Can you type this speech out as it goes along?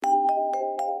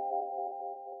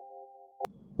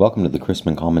Welcome to the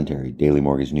Chrisman Commentary Daily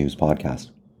Mortgage News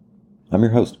Podcast. I'm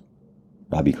your host,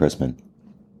 Robbie Chrisman.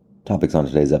 Topics on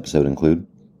today's episode include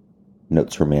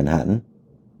notes from Manhattan,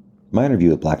 my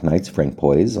interview with Black Knight's Frank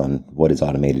Poiesz on what is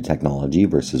automated technology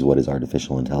versus what is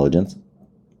artificial intelligence,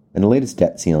 and the latest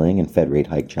debt ceiling and Fed rate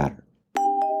hike chatter.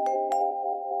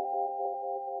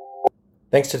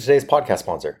 Thanks to today's podcast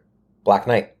sponsor, Black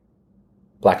Knight.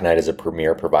 Black Knight is a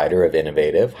premier provider of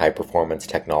innovative, high-performance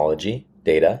technology,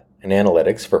 data, and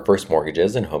analytics for first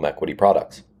mortgages and home equity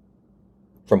products.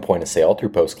 From point of sale through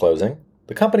post-closing,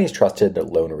 the company's trusted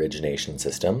loan origination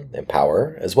system,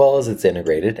 Empower, as well as its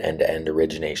integrated end-to-end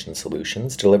origination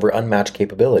solutions deliver unmatched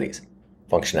capabilities,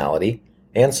 functionality,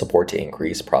 and support to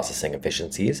increase processing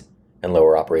efficiencies and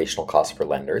lower operational costs for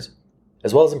lenders,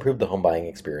 as well as improve the home buying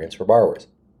experience for borrowers.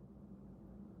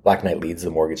 Black Knight leads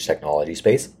the mortgage technology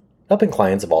space, helping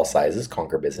clients of all sizes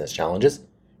conquer business challenges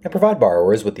and provide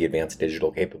borrowers with the advanced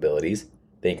digital capabilities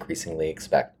they increasingly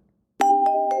expect.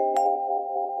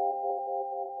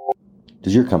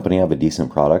 Does your company have a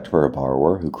decent product for a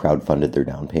borrower who crowdfunded their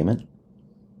down payment?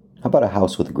 How about a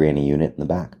house with a granny unit in the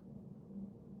back?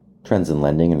 Trends in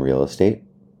lending and real estate,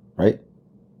 right?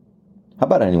 How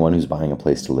about anyone who's buying a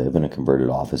place to live in a converted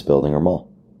office building or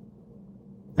mall?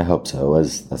 I hope so,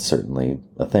 as that's certainly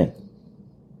a thing.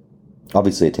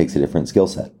 Obviously, it takes a different skill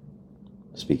set.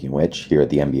 Speaking of which, here at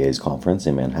the MBA's conference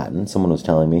in Manhattan, someone was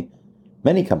telling me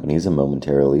many companies have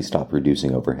momentarily stopped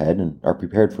reducing overhead and are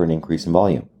prepared for an increase in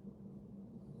volume.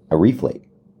 A reflate.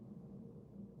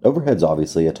 Overhead's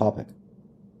obviously a topic.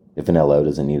 If an LO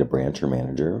doesn't need a branch or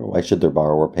manager, why should their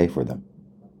borrower pay for them?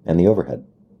 And the overhead,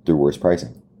 through worse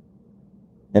pricing.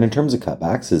 And in terms of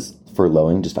cutbacks, is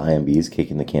furloughing just IMBs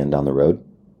kicking the can down the road?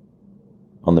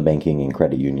 On the banking and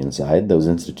credit union side, those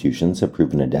institutions have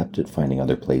proven adept at finding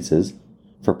other places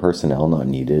for personnel not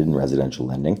needed in residential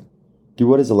lending through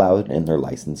what is allowed in their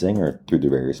licensing or through the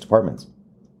various departments.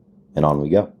 And on we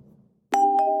go.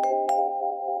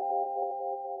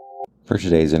 For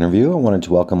today's interview, I wanted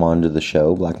to welcome onto the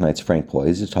show Black Knight's Frank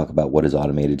Poiesz to talk about what is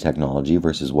automated technology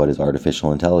versus what is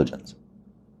artificial intelligence.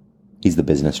 He's the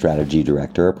Business Strategy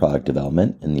Director of Product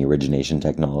Development in the Origination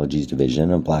Technologies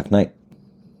Division of Black Knight.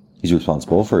 He's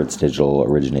responsible for its digital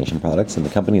origination products and the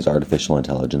company's artificial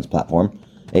intelligence platform,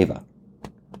 Ava.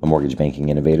 A mortgage banking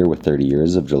innovator with 30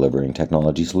 years of delivering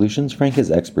technology solutions, Frank has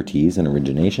expertise in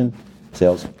origination,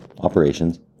 sales,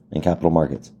 operations, and capital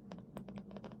markets.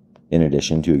 In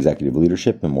addition to executive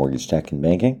leadership in mortgage tech and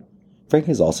banking, Frank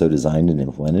has also designed and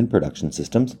implemented production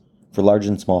systems for large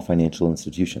and small financial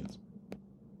institutions.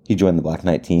 He joined the Black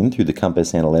Knight team through the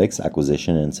Compass Analytics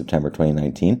acquisition in September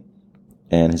 2019,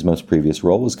 and his most previous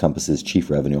role was Compass's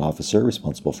Chief Revenue Officer,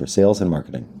 responsible for sales and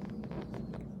marketing.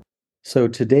 So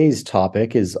today's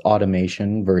topic is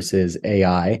automation versus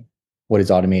AI. What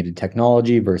is automated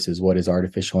technology versus what is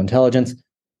artificial intelligence?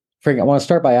 Frank, I want to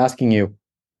start by asking you,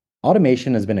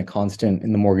 automation has been a constant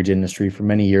in the mortgage industry for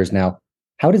many years now.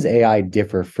 How does AI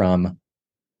differ from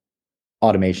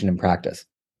automation in practice?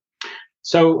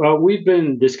 So we've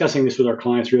been discussing this with our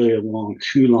clients really along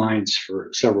two lines for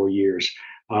several years.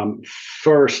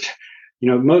 First,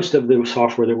 most of the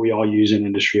software that we all use in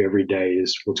industry every day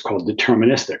is what's called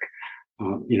deterministic.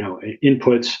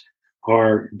 Inputs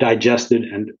are digested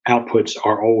and outputs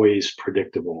are always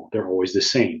predictable. They're always the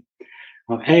same.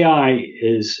 AI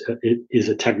is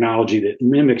a technology that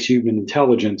mimics human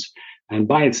intelligence and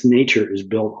by its nature is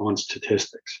built on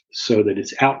statistics so that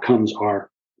its outcomes are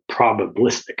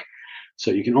probabilistic. So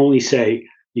you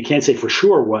can't say for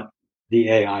sure what the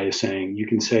AI is saying. You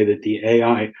can say that the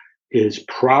AI is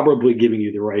probably giving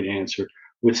you the right answer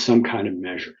with some kind of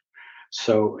measure.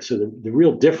 So the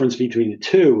real difference between the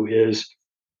two is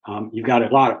you've got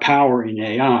a lot of power in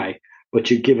AI, but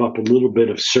you give up a little bit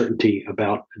of certainty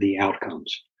about the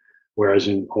outcomes. Whereas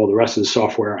in all the rest of the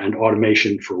software and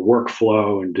automation for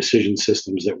workflow and decision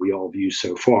systems that we all have used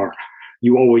so far,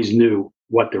 you always knew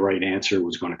what the right answer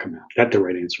was going to come out, that the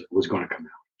right answer was going to come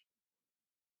out.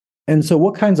 And so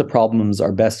what kinds of problems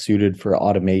are best suited for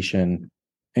automation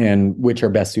and which are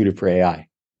best suited for AI?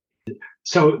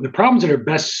 So the problems that are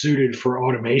best suited for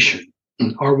automation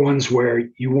are ones where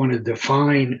you want to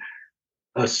define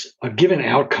a given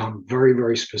outcome very,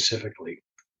 very specifically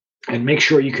and make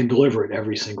sure you can deliver it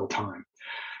every single time.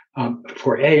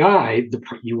 For AI,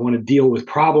 you want to deal with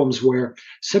problems where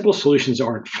simple solutions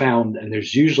aren't found, and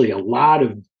there's usually a lot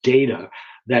of data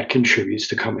that contributes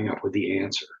to coming up with the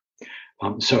answer.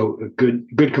 So a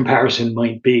good comparison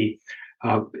might be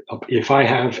if I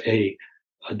have a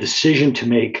decision to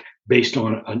make based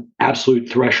on an absolute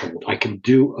threshold. I can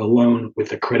do a loan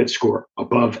with a credit score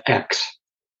above X.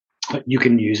 you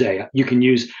can use AI. You can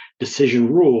use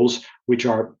decision rules, which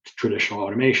are traditional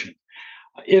automation.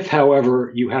 If,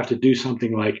 however, you have to do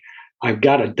something like, I've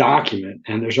got a document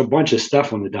and there's a bunch of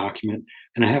stuff on the document,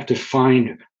 and I have to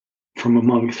find from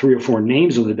among 3 or 4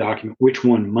 names on the document which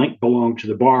one might belong to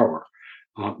the borrower,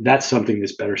 that's something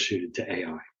that's better suited to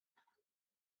AI.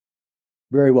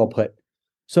 Very well put.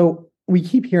 So we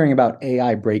keep hearing about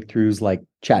AI breakthroughs like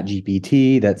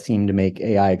ChatGPT that seem to make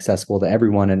AI accessible to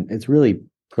everyone, and it's really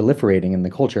proliferating in the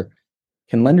culture.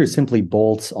 Can lenders simply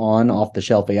bolt on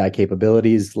off-the-shelf AI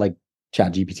capabilities like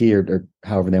ChatGPT or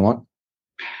however they want?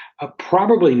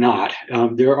 Probably not.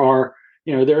 There are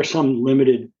some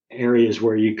limited areas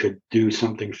where you could do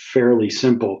something fairly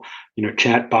simple.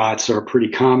 Chatbots are pretty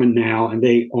common now, and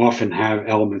they often have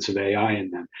elements of AI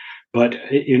in them. But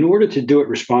in order to do it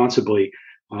responsibly,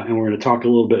 and we're going to talk a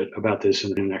little bit about this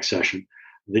in the next session,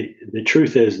 the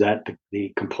truth is that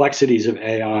the complexities of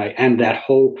AI and that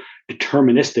whole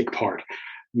deterministic part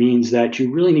means that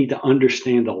you really need to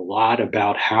understand a lot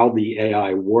about how the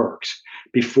AI works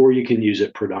before you can use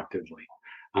it productively.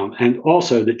 And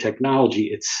also, the technology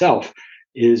itself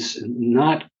is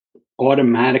not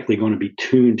automatically going to be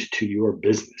tuned to your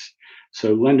business.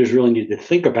 So lenders really need to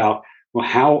think about, well,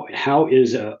 how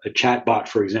is a chatbot,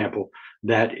 for example,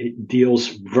 that it deals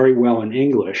very well in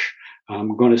English,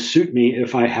 going to suit me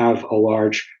if I have a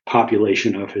large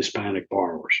population of Hispanic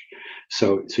borrowers?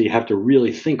 So you have to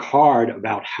really think hard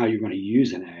about how you're going to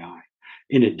use an AI,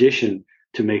 in addition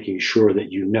to making sure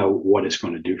that you know what it's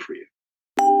going to do for you.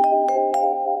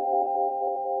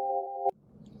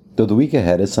 Though the week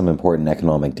ahead has some important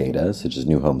economic data, such as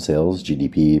new home sales,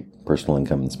 GDP, personal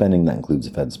income and spending that includes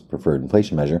the Fed's preferred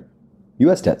inflation measure,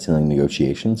 U.S. debt ceiling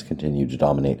negotiations continue to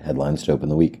dominate headlines to open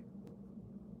the week.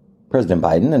 President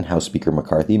Biden and House Speaker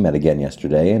McCarthy met again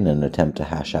yesterday in an attempt to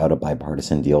hash out a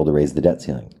bipartisan deal to raise the debt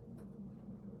ceiling.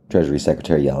 Treasury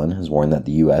Secretary Yellen has warned that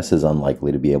the U.S. is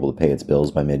unlikely to be able to pay its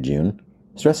bills by mid-June,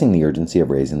 stressing the urgency of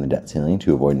raising the debt ceiling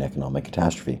to avoid an economic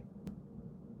catastrophe.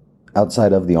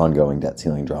 Outside of the ongoing debt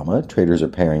ceiling drama, traders are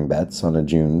paring bets on a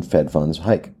June Fed funds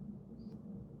hike.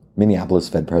 Minneapolis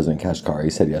Fed President Kashkari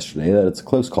said yesterday that it's a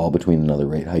close call between another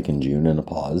rate hike in June and a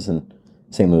pause, and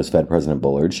St. Louis Fed President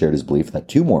Bullard shared his belief that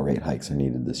 2 more rate hikes are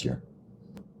needed this year.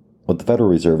 What the Federal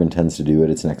Reserve intends to do at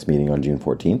its next meeting on June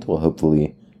 14th will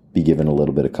hopefully be given a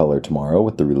little bit of color tomorrow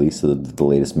with the release of the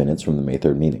latest minutes from the May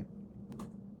 3rd meeting.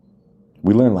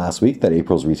 We learned last week that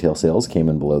April's retail sales came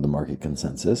in below the market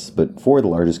consensus, but 4 of the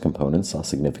largest components saw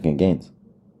significant gains.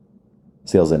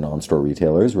 Sales at non-store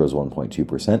retailers rose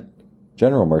 1.2%,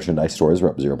 general merchandise stores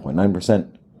were up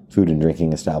 0.9%, food and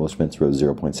drinking establishments rose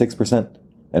 0.6%,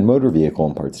 and motor vehicle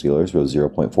and parts dealers rose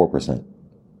 0.4%.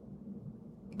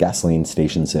 Gasoline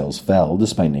station sales fell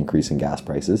despite an increase in gas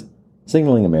prices,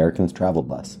 signaling Americans traveled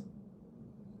less.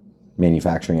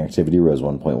 Manufacturing activity rose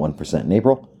 1.1% in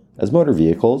April, as motor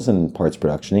vehicles and parts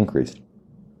production increased.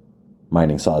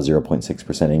 Mining saw a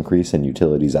 0.6% increase and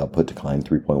utilities output declined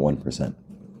 3.1%.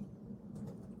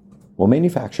 While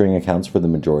manufacturing accounts for the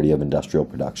majority of industrial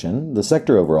production, the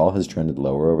sector overall has trended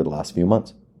lower over the last few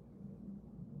months.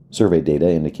 Survey data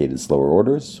indicated slower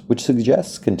orders, which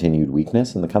suggests continued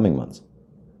weakness in the coming months.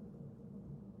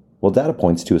 While data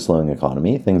points to a slowing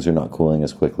economy, things are not cooling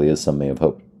as quickly as some may have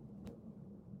hoped.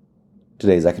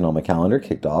 Today's economic calendar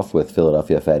kicked off with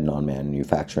Philadelphia Fed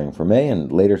non-manufacturing for May,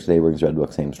 and later today brings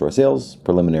Redbook same-store sales,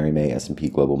 preliminary May S&P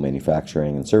Global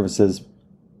Manufacturing and Services,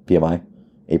 PMI,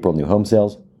 April new home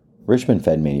sales, Richmond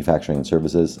Fed Manufacturing and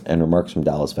Services, and remarks from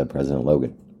Dallas Fed President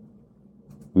Logan.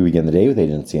 We begin the day with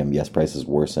agency MBS prices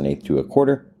worse an eighth to a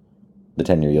quarter, the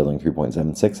 10-year yielding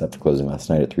 3.76 after closing last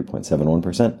night at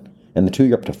 3.71%, and the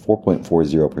 2-year up to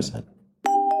 4.40%.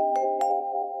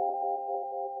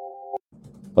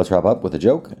 Let's wrap up with a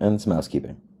joke and some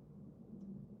housekeeping.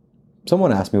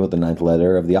 Someone asked me what the 9th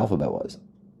letter of the alphabet was.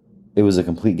 It was a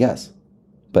complete guess,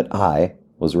 but I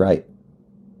was right.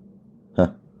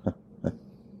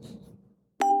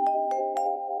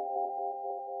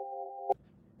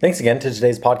 Thanks again to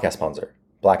today's podcast sponsor,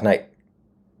 Black Knight.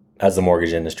 As the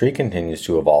mortgage industry continues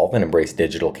to evolve and embrace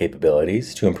digital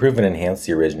capabilities to improve and enhance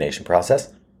the origination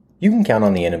process, you can count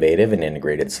on the innovative and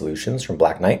integrated solutions from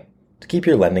Black Knight to keep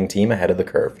your lending team ahead of the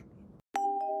curve.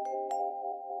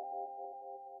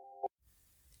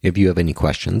 If you have any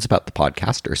questions about the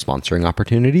podcast or sponsoring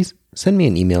opportunities, send me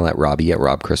an email at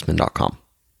robbie@robchrisman.com.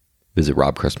 Visit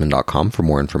robchrisman.com for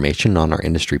more information on our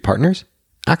industry partners,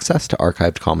 access to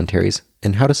archived commentaries,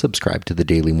 and how to subscribe to the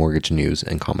daily mortgage news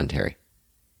and commentary.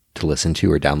 To listen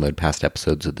to or download past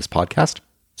episodes of this podcast,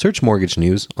 search Mortgage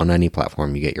News on any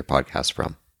platform you get your podcasts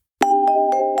from.